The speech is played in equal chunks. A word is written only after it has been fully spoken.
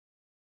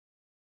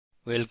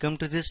Welcome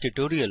to this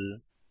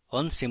tutorial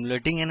on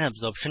simulating an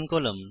absorption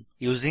column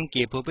using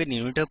K-open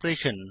unit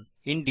operation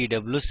in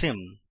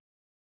DWSim.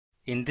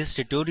 In this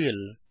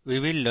tutorial, we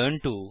will learn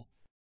to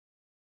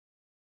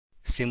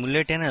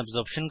simulate an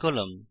absorption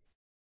column,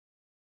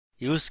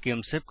 use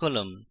ChemSafe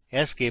column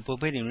as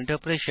K-open unit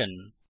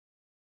operation,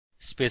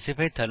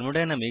 specify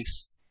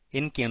thermodynamics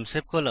in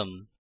ChemSafe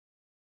column,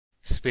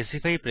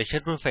 specify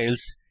pressure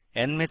profiles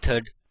and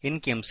method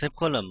in ChemSafe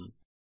column.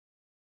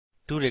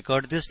 To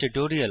record this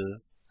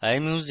tutorial, I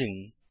am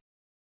using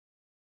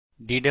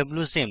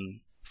DWSim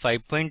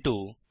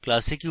 5.2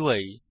 Classic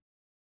UI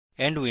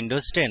and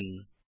Windows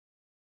 10.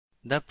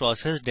 The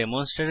process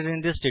demonstrated in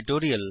this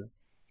tutorial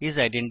is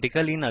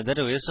identical in other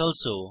OS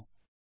also,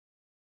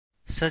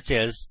 such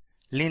as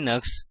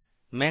Linux,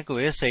 Mac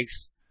OS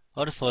X,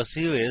 or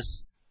Fussy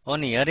OS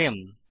on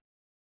ARM.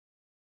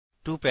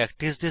 To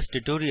practice this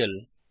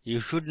tutorial,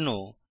 you should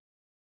know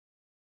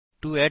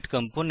to add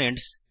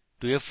components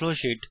to a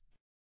flowsheet,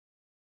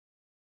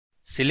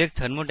 select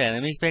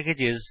thermodynamic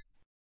packages,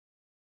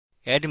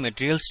 add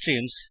material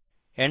streams,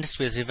 and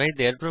specify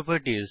their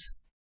properties.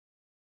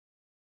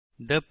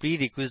 The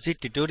prerequisite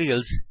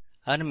tutorials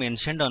are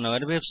mentioned on our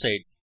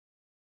website.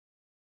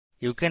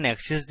 You can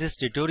access these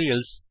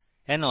tutorials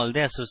and all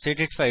the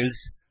associated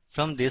files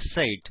from this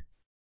site.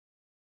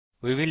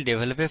 We will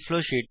develop a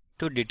flowsheet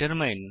to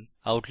determine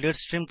outlet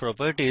stream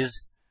properties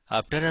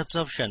after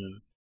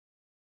absorption.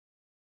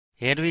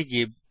 Here we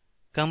give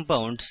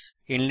compounds,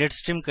 inlet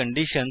stream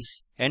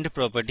conditions, and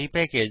property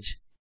package.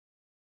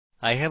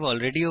 I have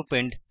already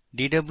opened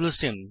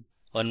DWSim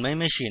on my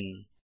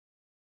machine.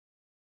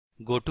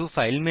 Go to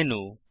File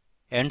menu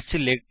and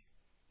select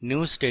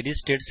New Steady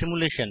State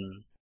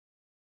Simulation.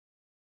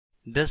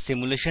 The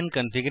Simulation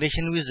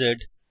Configuration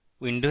Wizard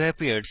window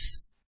appears.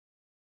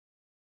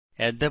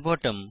 At the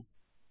bottom,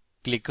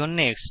 click on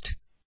Next.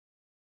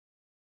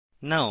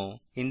 Now,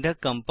 in the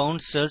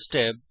Compound Search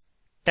tab,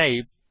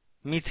 type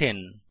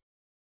methane.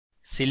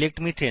 Select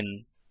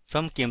methane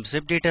from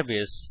ChemSafe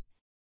database.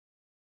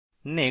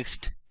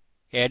 Next,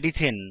 add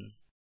ethane.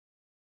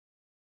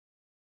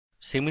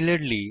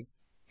 Similarly,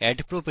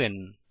 add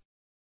propane.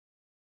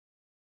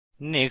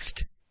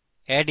 Next,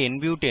 add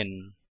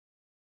N-butane.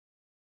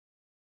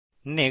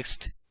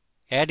 Next,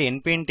 add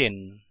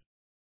N-pentane.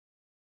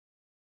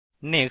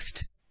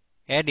 Next,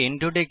 add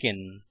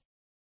N-dodecane.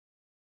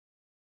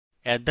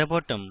 At the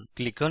bottom,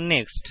 click on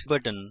Next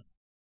button.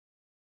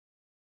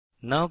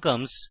 Now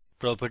comes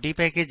Property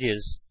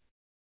Packages.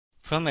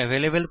 From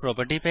available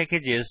property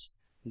packages,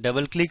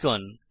 double-click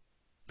on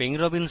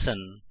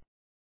peng-robinson.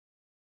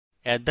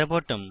 At the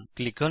bottom,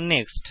 click on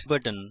Next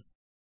button.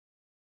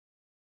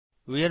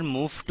 We are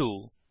moved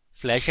to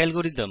Flash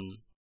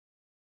algorithm.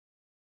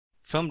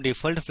 From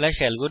default Flash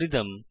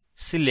algorithm,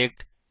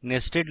 select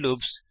Nested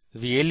Loops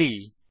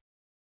VLE.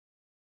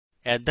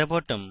 At the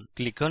bottom,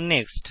 click on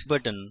Next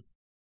button.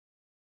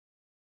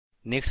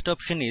 Next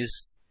option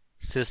is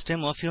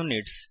System of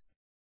Units.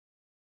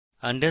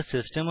 Under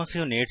System of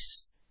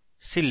Units,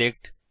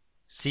 select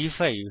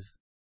C5.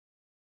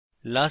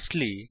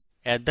 Lastly,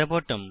 at the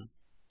bottom,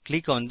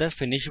 click on the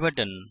Finish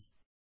button.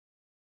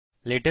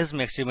 Let us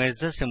maximize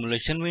the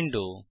simulation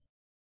window.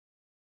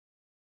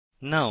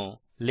 Now,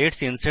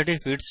 let's insert a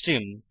feed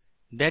stream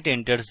that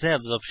enters the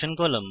absorption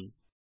column.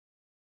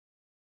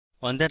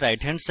 On the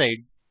right-hand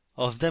side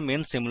of the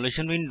main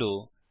simulation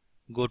window,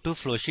 go to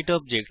Flowsheet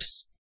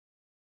Objects.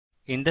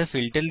 In the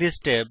Filter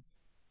List tab,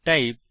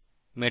 type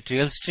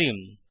Material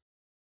Stream.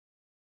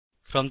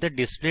 From the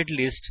displayed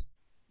list,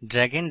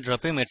 drag and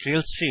drop a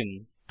material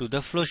stream to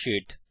the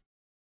flowsheet.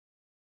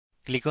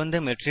 Click on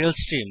the material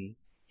stream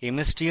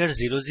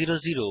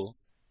MSTR000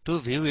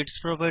 to view its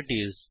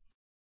properties.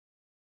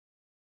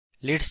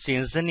 Let's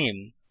change the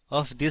name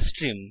of this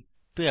stream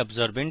to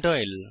Absorbent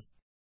Oil.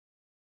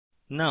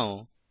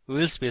 Now, we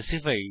will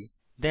specify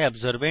the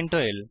Absorbent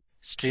Oil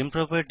stream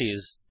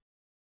properties.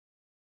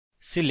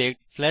 Select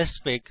Flash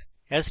Spec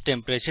as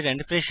temperature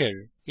and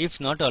pressure if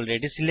not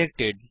already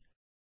selected.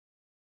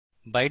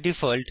 By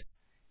default,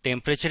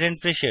 temperature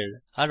and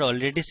pressure are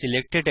already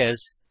selected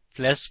as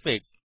Flash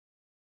Spec.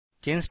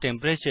 Change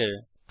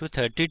temperature to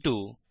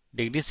 32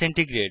 degrees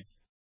centigrade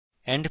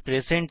and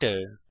press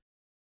Enter.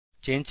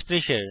 Change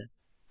pressure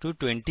to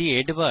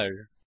 28 bar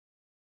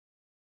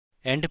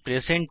and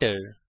press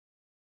Enter.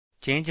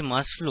 Change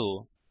mass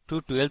flow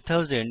to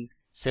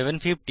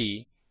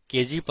 12,750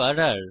 kg per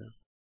hour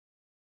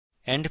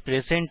and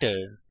press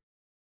Enter.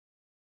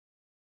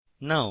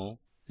 Now,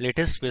 let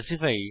us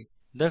specify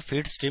the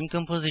feed stream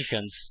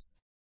compositions.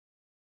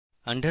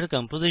 Under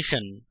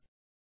Composition,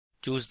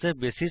 choose the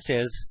basis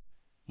as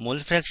mole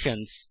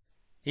fractions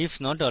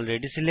if not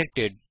already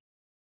selected.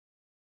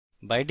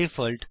 By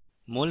default,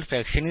 mole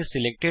fraction is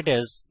selected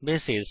as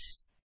basis.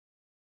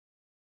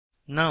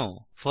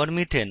 Now, for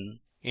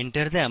methane,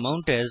 enter the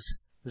amount as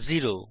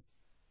 0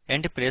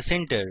 and press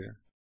Enter.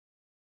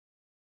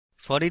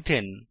 For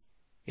ethane,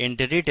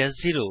 enter it as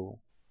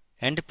 0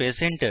 and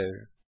press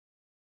Enter.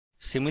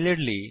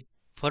 Similarly,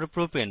 for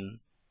propane,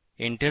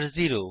 enter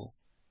 0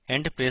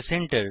 and press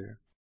Enter.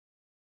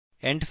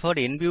 and for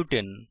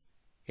N-butane,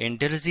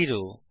 enter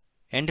 0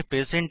 and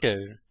press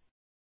enter.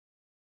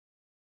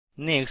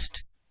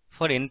 Next,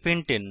 for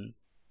N-pentane,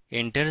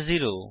 enter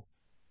 0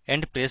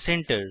 and press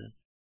enter.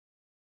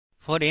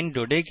 For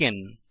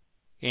N-dodecane,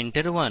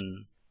 enter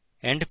 1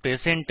 and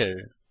press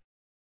enter.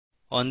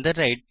 On the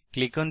right,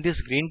 click on this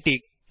green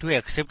tick to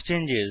accept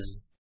changes.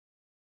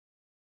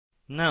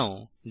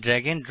 Now,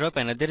 drag and drop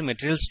another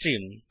material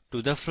stream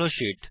to the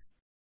flowsheet.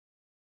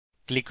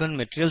 Click on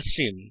Material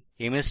Stream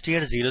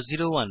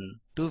MSTR001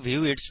 to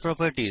view its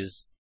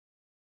properties.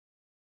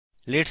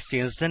 Let's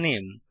change the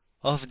name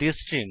of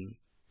this stream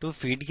to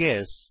Feed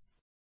Gas.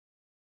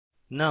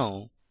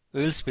 Now,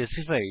 we will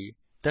specify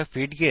the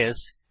feed gas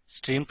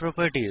stream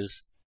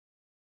properties.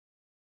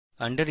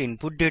 Under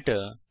Input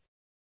Data,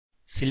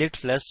 select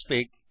Flash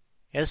Spec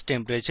as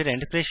Temperature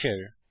and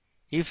Pressure,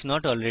 if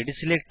not already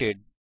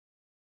selected.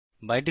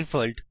 By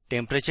default,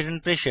 temperature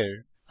and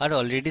pressure are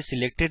already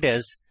selected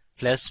as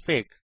Flash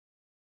Spec.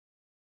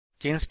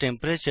 Change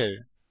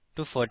temperature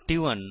to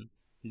 41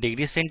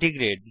 degrees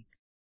centigrade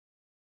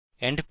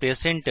and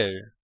press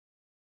enter.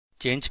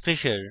 Change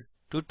pressure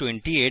to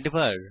 28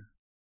 bar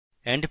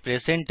and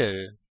press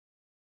enter.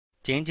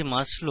 Change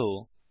mass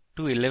flow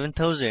to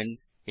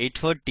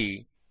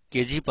 11,840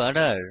 kg per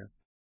hour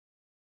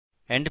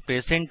and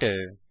press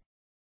enter.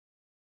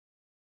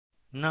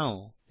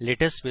 Now,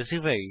 let us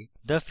specify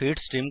the feed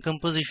stream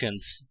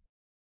compositions.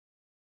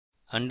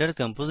 Under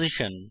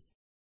Composition,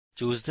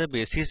 choose the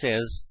basis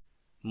as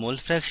mole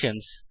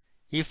fractions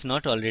if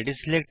not already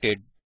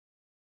selected.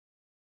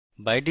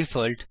 By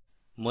default,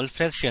 mole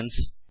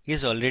fractions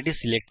is already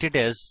selected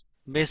as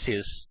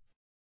basis.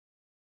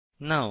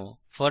 Now,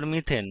 for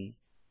methane,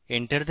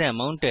 enter the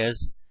amount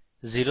as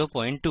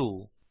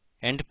 0.2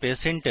 and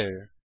press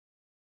enter.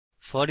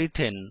 For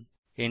ethane,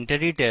 enter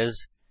it as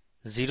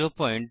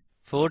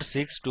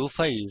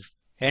 0.4625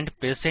 and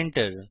press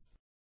enter.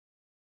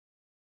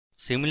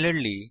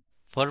 Similarly,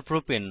 for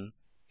propane,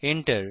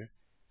 enter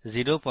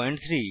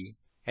 0.3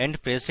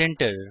 and press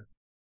enter.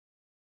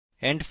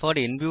 And for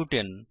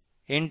N-butane,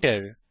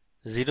 enter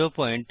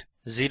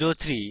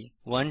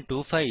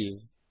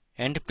 0.03125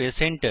 and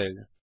press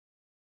enter.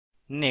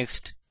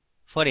 Next,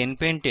 for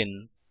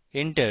N-pentane,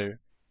 enter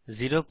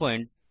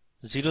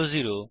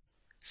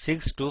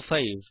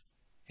 0.00625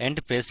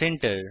 and press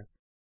enter.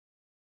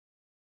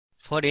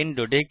 For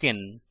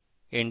N-dodecane,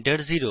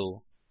 enter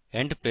 0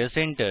 and press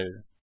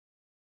enter.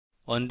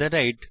 On the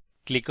right,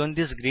 click on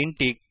this green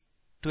tick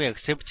to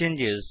accept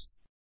changes.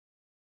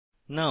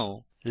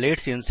 Now,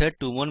 let's insert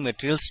two more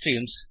material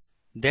streams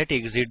that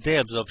exit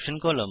the absorption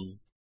column.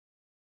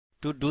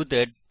 To do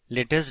that,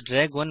 let us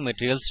drag one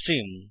material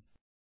stream.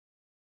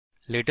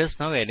 Let us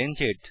now arrange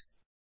it.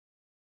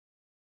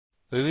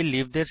 We will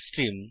leave that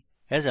stream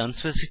as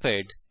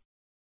unspecified.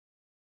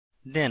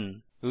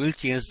 Then, we will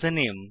change the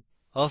name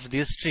of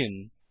this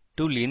stream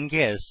to Lean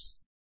Gas.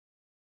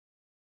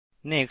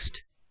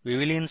 Next, we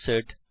will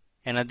insert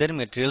another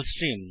material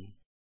stream.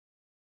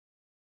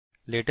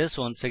 Let us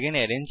once again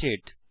arrange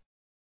it.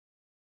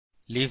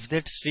 Leave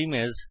that stream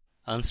as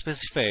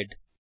unspecified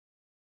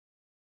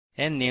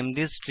and name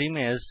this stream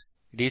as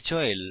Rich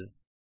Oil.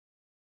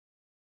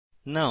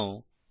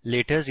 Now,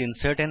 let us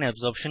insert an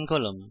absorption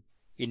column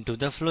into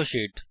the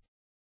flowsheet.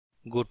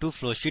 Go to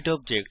Flowsheet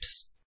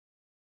Objects.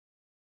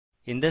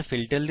 In the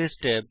Filter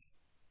List tab,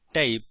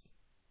 type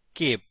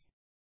Cape.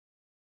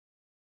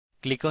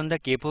 Click on the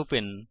Cape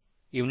Open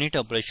unit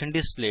operation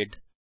displayed.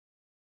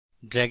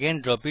 Drag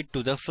and drop it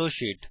to the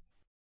flowsheet.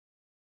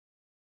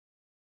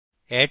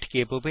 Add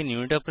Cape Open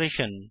unit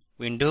operation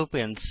window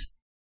opens.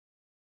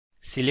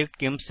 Select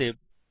ChemSafe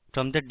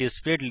from the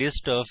displayed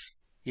list of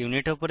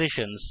unit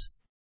operations.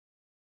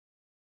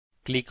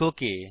 Click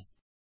OK.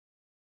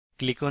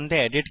 Click on the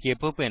added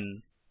Cape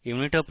Open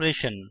unit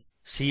operation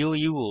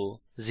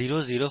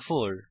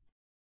COUO004.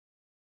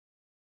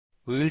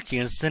 We will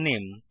change the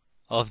name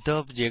of the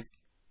object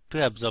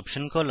to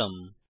Absorption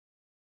column.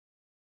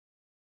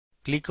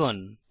 Click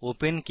on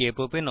Open Cape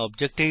Open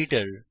Object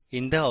Editor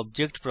in the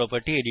Object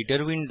Property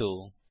Editor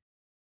window.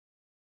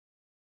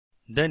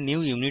 The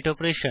New Unit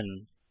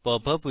Operation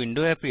pop-up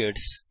window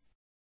appears.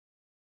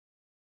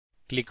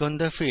 Click on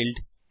the field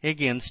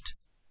against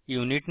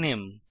unit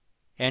name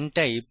and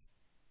type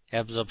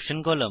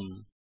Absorption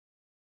column.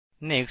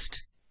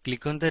 Next,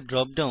 click on the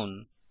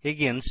drop-down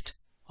against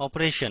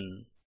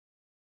Operation.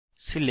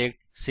 Select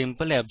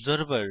Simple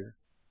Absorber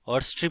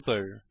or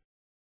Stripper.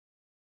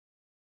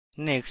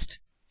 Next,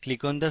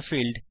 click on the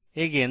field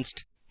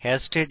against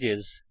Hash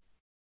Stages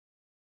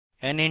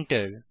and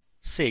enter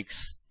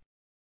 6.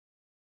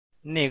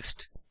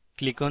 Next,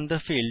 click on the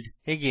field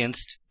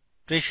against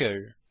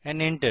Pressure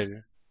and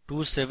enter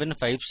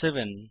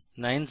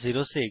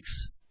 2757906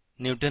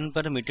 Newton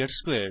per meter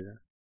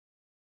square.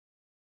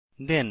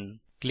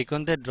 Then, click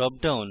on the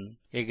drop-down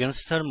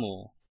against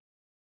Thermo.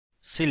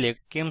 Select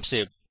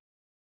ChemSafe.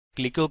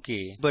 Click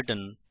OK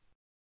button.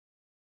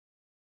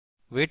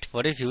 Wait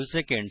for a few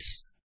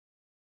seconds.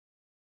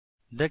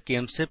 The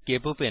ChemSafe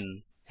Cape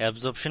Open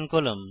Absorption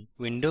column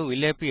window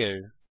will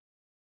appear.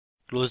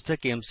 close the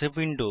ChemSafe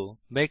window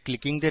by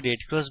clicking the red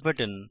cross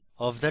button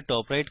of the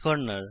top right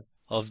corner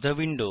of the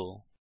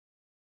window.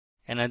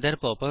 Another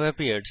pop-up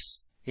appears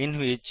in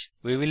which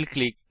we will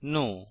click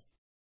No.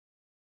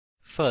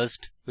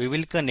 First, we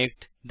will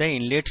connect the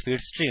inlet feed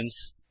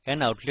streams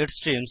and outlet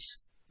streams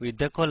with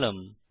the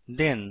column.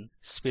 Then,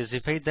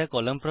 specify the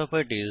column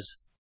properties.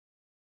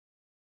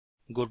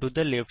 Go to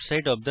the left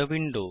side of the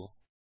window.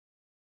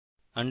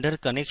 Under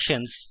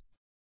Connections,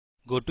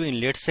 go to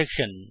Inlet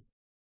section.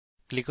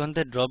 Click on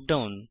the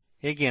drop-down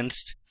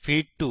against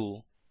Feed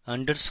to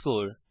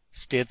 _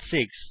 Stage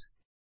 6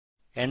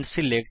 and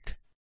select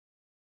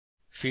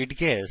Feed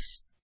Gas.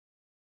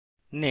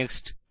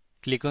 Next,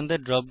 click on the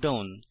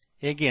drop-down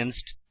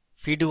against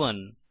Feed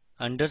 1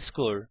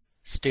 _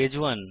 Stage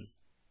 1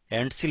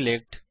 and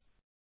select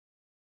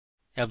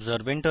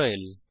Absorbent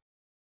Oil.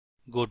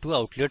 Go to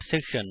Outlet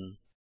section.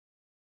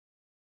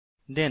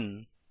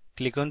 Then,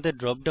 click on the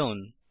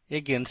drop-down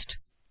against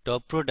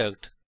Top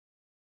Product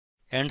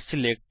and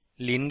select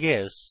Lean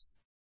Gas.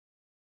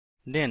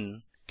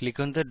 Then, click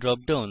on the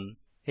drop-down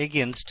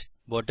against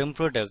Bottom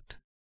Product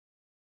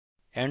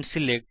and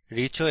select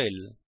Rich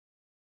Oil.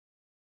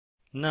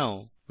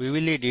 Now, we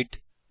will edit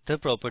the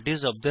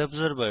properties of the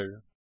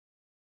absorber.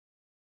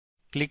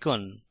 Click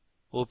on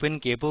Open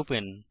Cape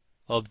Open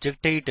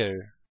Object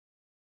Editor.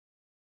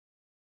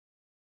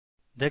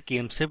 The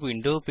ChemSafe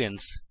window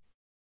opens.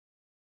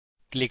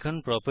 Click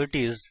on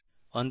Properties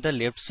on the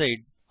left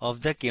side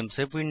of the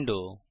ChemSafe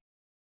window.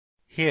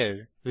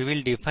 Here, we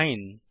will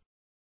define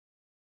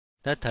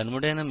the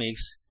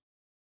thermodynamics,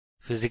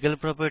 physical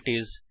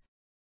properties,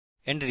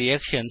 and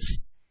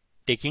reactions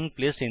taking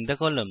place in the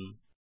column.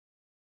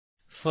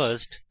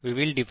 First, we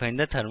will define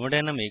the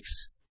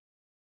thermodynamics.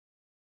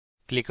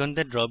 Click on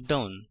the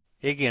drop-down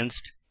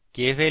against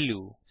K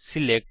value.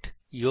 Select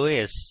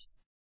EOS.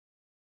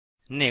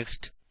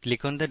 Next,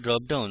 click on the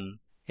drop-down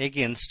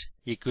against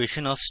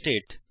Equation of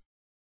State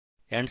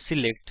and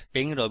select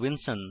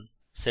peng-robinson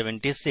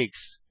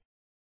 76.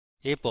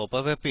 A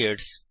pop-up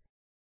appears.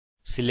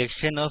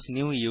 Selection of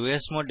new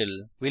EOS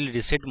model will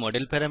reset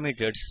model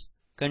parameters.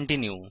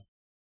 Continue.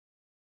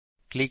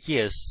 Click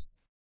Yes.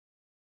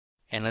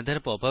 Another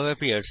pop-up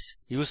appears.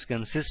 Use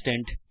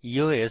consistent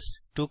EOS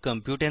to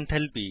compute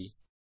enthalpy.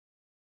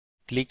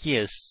 Click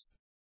Yes.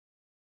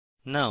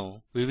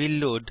 Now we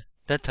will load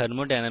the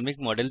thermodynamic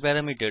model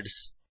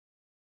parameters.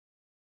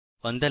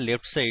 On the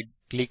left side,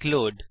 click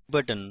Load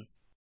button.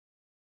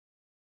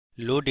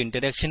 Load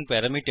Interaction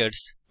Parameters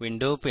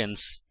window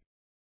opens.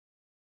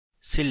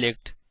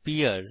 Select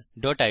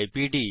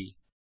pr.ipd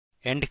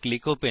and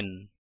click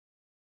Open.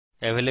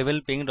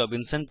 Available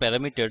peng-robinson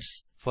parameters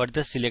for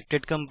the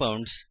selected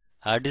compounds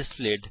are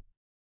displayed.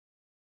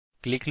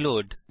 Click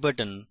Load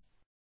button.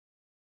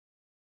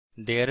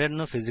 There are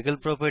no physical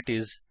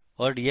properties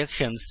or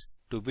reactions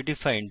to be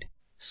defined,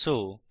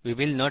 so we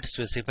will not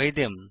specify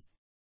them.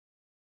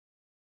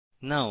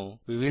 Now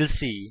we will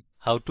see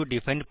how to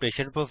define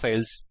pressure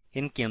profiles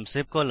in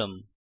ChemSafe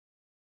column.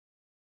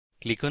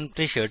 Click on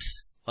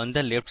Pressures on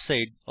the left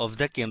side of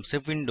the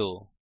ChemSafe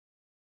window.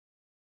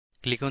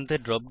 Click on the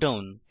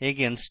drop-down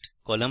against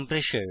Column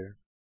Pressure.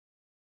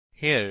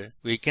 Here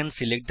we can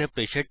select the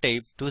pressure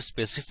type to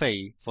specify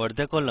for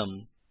the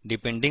column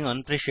depending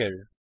on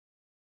pressure.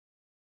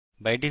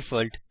 By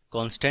default,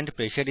 constant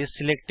pressure is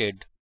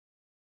selected.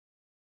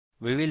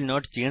 We will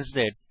not change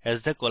that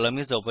as the column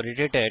is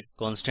operated at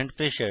constant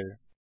pressure.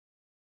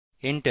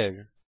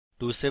 Enter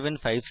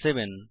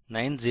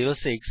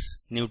 2757906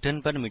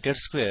 Newton per meter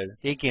square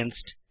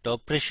against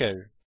top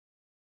pressure.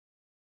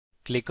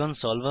 Click on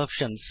Solve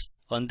options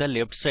on the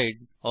left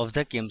side of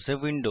the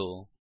ChemSafe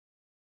window.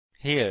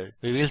 Here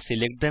we will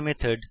select the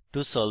method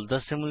to solve the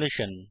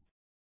simulation.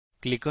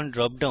 Click on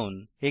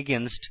drop-down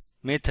against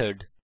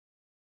Method.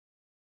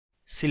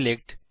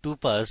 Select to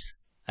pass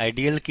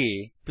ideal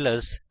K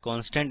plus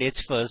constant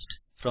H first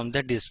from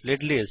the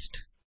displayed list.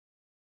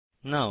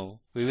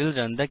 Now we will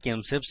run the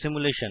ChemSafe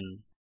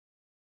simulation.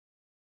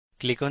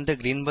 Click on the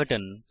green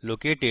button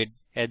located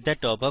at the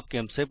top of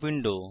ChemSafe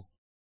window.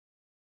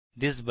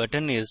 This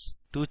button is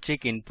to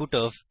check input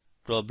of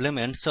problem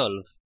and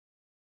solve.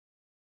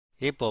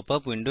 A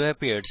pop-up window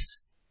appears.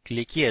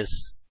 Click Yes.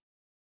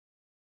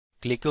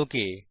 Click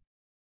OK.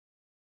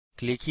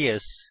 Click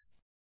Yes.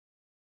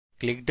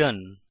 Click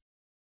Done.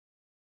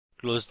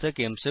 Close the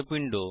ChemSafe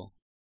window.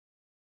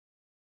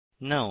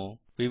 Now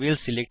we will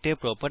select a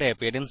proper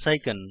appearance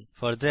icon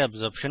for the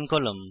absorption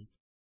column.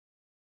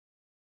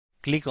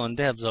 Click on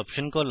the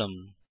absorption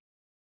column.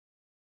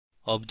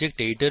 Object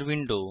Editor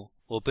window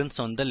opens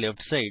on the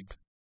left side.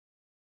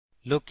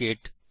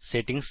 Locate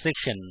Settings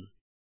section.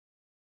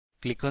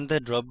 Click on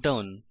the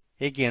drop-down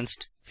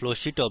against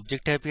Flowsheet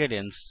Object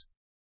Appearance.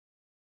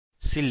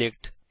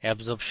 Select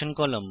Absorption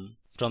column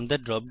from the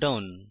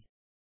drop-down.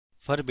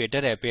 For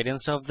better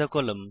appearance of the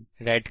column,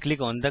 right-click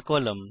on the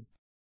column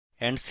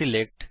and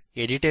select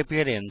Edit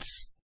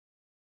Appearance.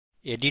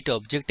 Edit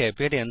Object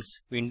Appearance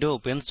window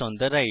opens on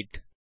the right.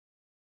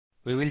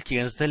 We will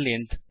change the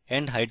length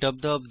and height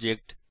of the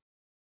object.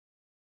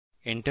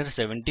 Enter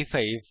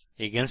 75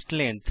 against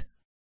length.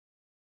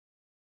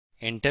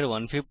 Enter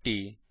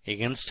 150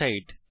 against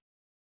height.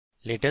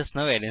 Let us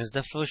now arrange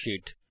the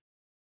flowsheet.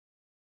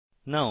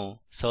 Now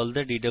solve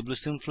the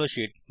DWSim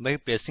flowsheet by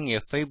pressing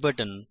F5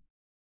 button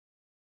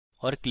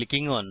or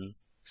clicking on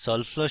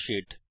Solve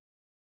Flowsheet.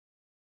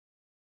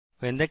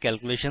 When the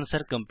calculations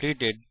are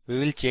completed, we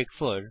will check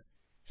for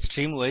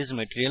stream-wise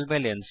material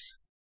balance.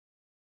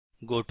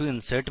 Go to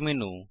Insert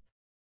menu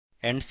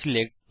and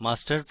select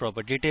Master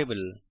Property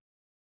Table.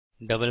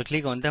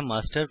 Double-click on the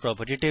Master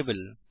Property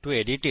Table to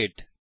edit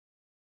it.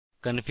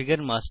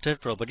 Configure Master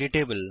Property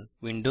Table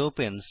window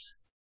opens.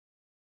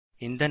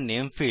 In the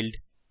Name field,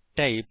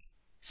 type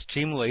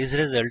Stream-wise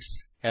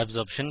Results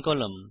Absorption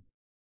column.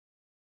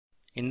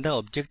 In the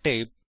Object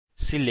type,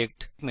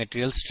 select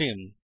Material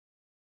Stream.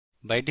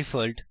 By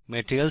default,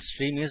 Material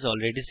Stream is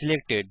already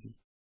selected.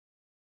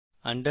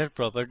 Under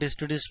Properties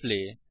to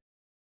display,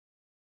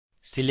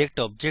 select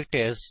Object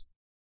as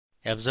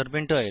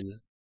Absorbent Oil,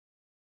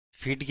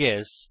 Feed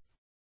Gas,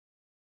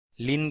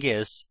 Lean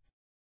Gas,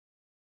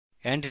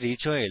 and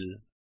Rich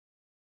Oil.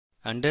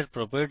 Under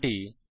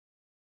Property,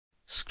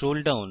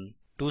 scroll down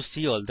to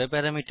see all the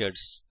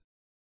parameters.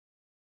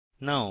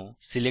 Now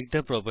select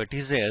the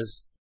properties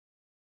as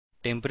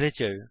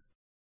Temperature,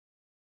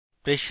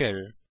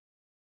 Pressure,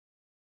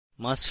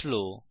 Mass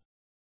Flow,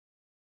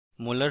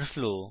 Molar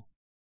Flow,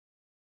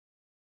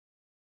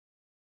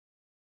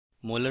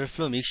 Molar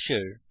Flow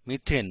Mixture,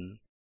 Methane,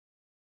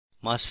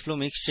 Mass Flow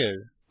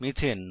Mixture,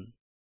 Methane,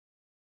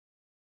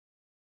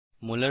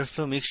 Molar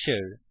Flow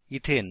Mixture,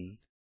 Ethane,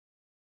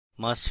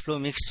 Mass Flow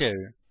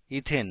Mixture,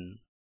 Ethane,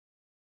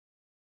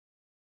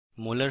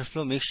 Molar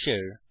Flow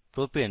Mixture,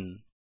 Propane,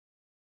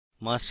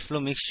 Mass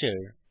Flow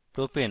Mixture,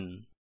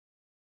 Propane,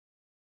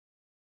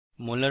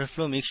 Molar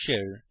Flow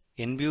Mixture,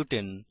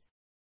 N-butane,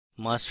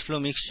 Mass Flow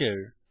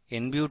Mixture,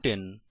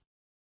 N-butane,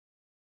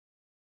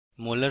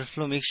 Molar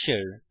Flow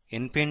Mixture,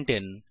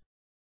 N-pentane,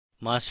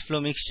 Mass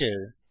Flow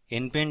Mixture,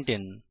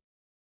 N-pentane,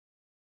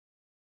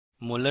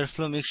 Molar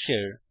Flow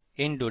Mixture,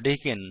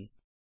 N-dodecane,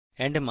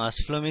 and Mass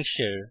Flow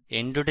Mixture,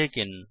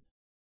 N-dodecane.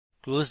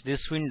 Close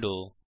this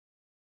window.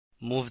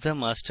 Move the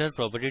Master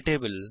Property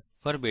Table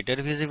for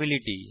better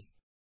visibility.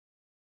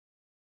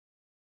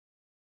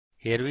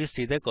 Here we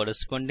see the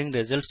corresponding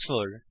results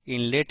for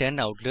inlet and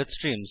outlet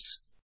streams.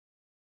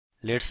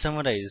 Let's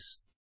summarize.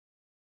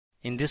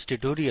 In this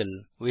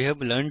tutorial, we have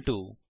learned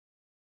to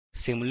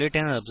simulate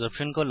an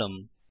absorption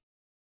column,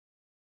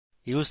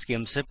 use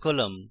ChemSep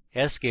column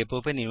as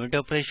K-open unit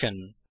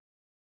operation,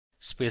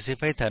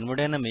 specify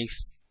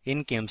thermodynamics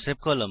in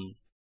ChemSep column,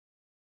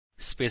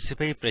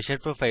 specify pressure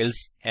profiles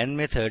and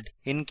method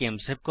in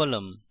ChemSep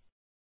column.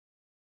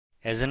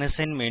 As an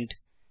assignment,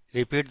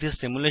 repeat this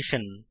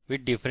simulation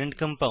with different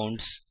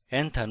compounds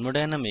and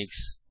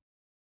thermodynamics.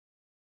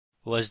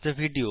 Watch the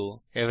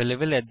video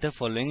available at the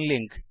following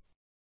link.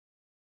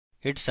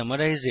 It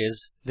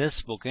summarizes the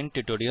Spoken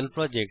Tutorial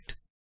project.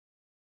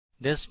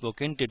 The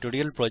Spoken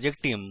Tutorial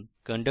project team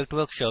conduct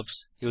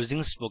workshops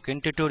using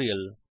Spoken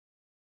Tutorial.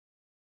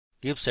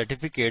 Give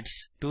certificates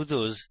to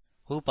those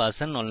who pass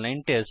an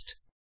online test.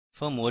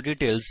 For more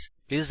details,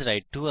 please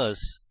write to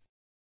us.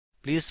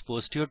 Please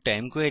post your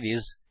time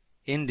queries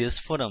in this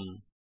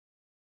forum.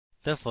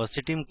 The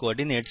FOSSEE team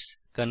coordinates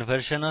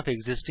conversion of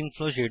existing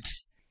flowsheets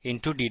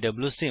into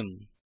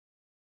DWSim.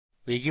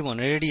 We give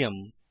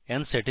honorarium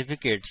and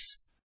certificates.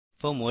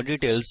 For more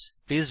details,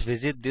 please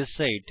visit this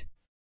site.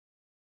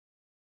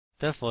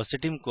 The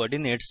FOSSEE team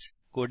coordinates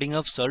coding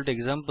of solved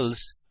examples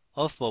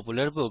of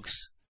popular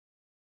books.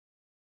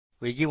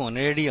 We give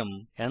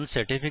honorarium and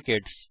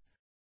certificates.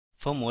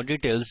 For more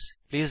details,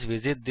 please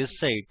visit this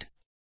site.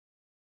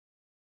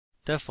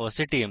 The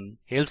FOSSEE team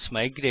helps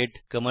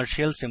migrate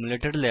commercial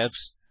simulator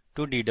labs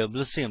to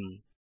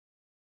DWSim.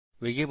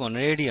 We give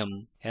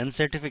honorarium and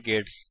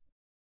certificates.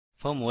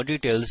 For more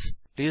details,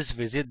 please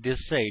visit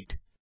this site.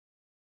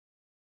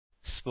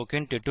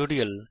 Spoken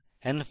Tutorial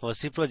and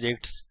FOSSEE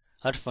projects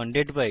are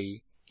funded by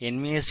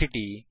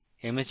NMEICT,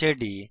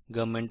 MHRD,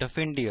 Government of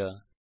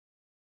India.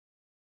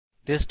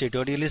 This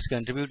tutorial is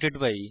contributed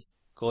by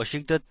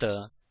Kaushik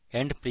Datta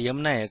and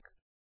Priyam Nayak.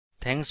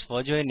 Thanks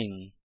for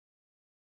joining.